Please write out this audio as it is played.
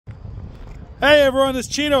Hey everyone, this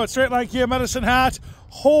is Chino at Straight Line Kia Medicine Hat.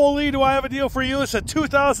 Holy, do I have a deal for you. It's a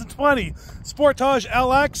 2020 Sportage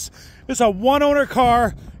LX. It's a one-owner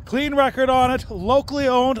car, clean record on it, locally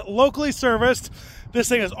owned, locally serviced. This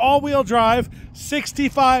thing is all-wheel drive,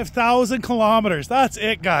 65,000 kilometers. That's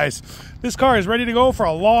it, guys. This car is ready to go for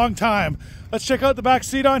a long time. Let's check out the back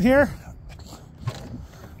seat on here.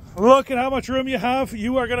 Look at how much room you have.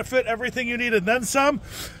 You are going to fit everything you need and then some.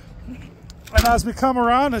 And as we come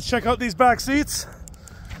around, let's check out these back seats.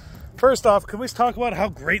 First off, can we talk about how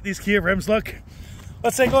great these Kia rims look?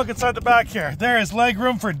 Let's take a look inside the back here. There is leg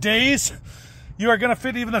room for days. You are going to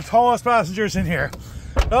fit even the tallest passengers in here.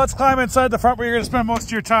 Now let's climb inside the front where you're going to spend most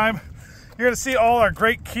of your time. You're going to see all our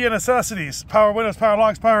great Kia necessities. Power windows, power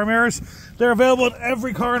locks, power mirrors. They're available in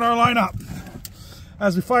every car in our lineup.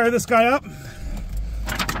 As we fire this guy up,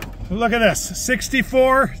 look at this,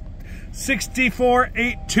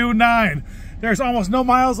 64,829. There's almost no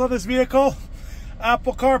miles on this vehicle.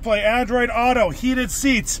 Apple CarPlay, Android Auto, heated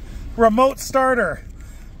seats, remote starter,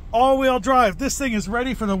 all-wheel drive. This thing is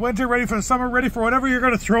ready for the winter, ready for the summer, ready for whatever you're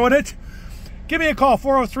going to throw at it. Give me a call,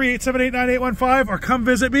 403-878-9815, or come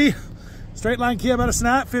visit me. Straight Line Kia Medicine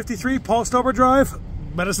Hat, 53 Paul Stober Drive,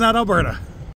 Medicine Hat, Alberta.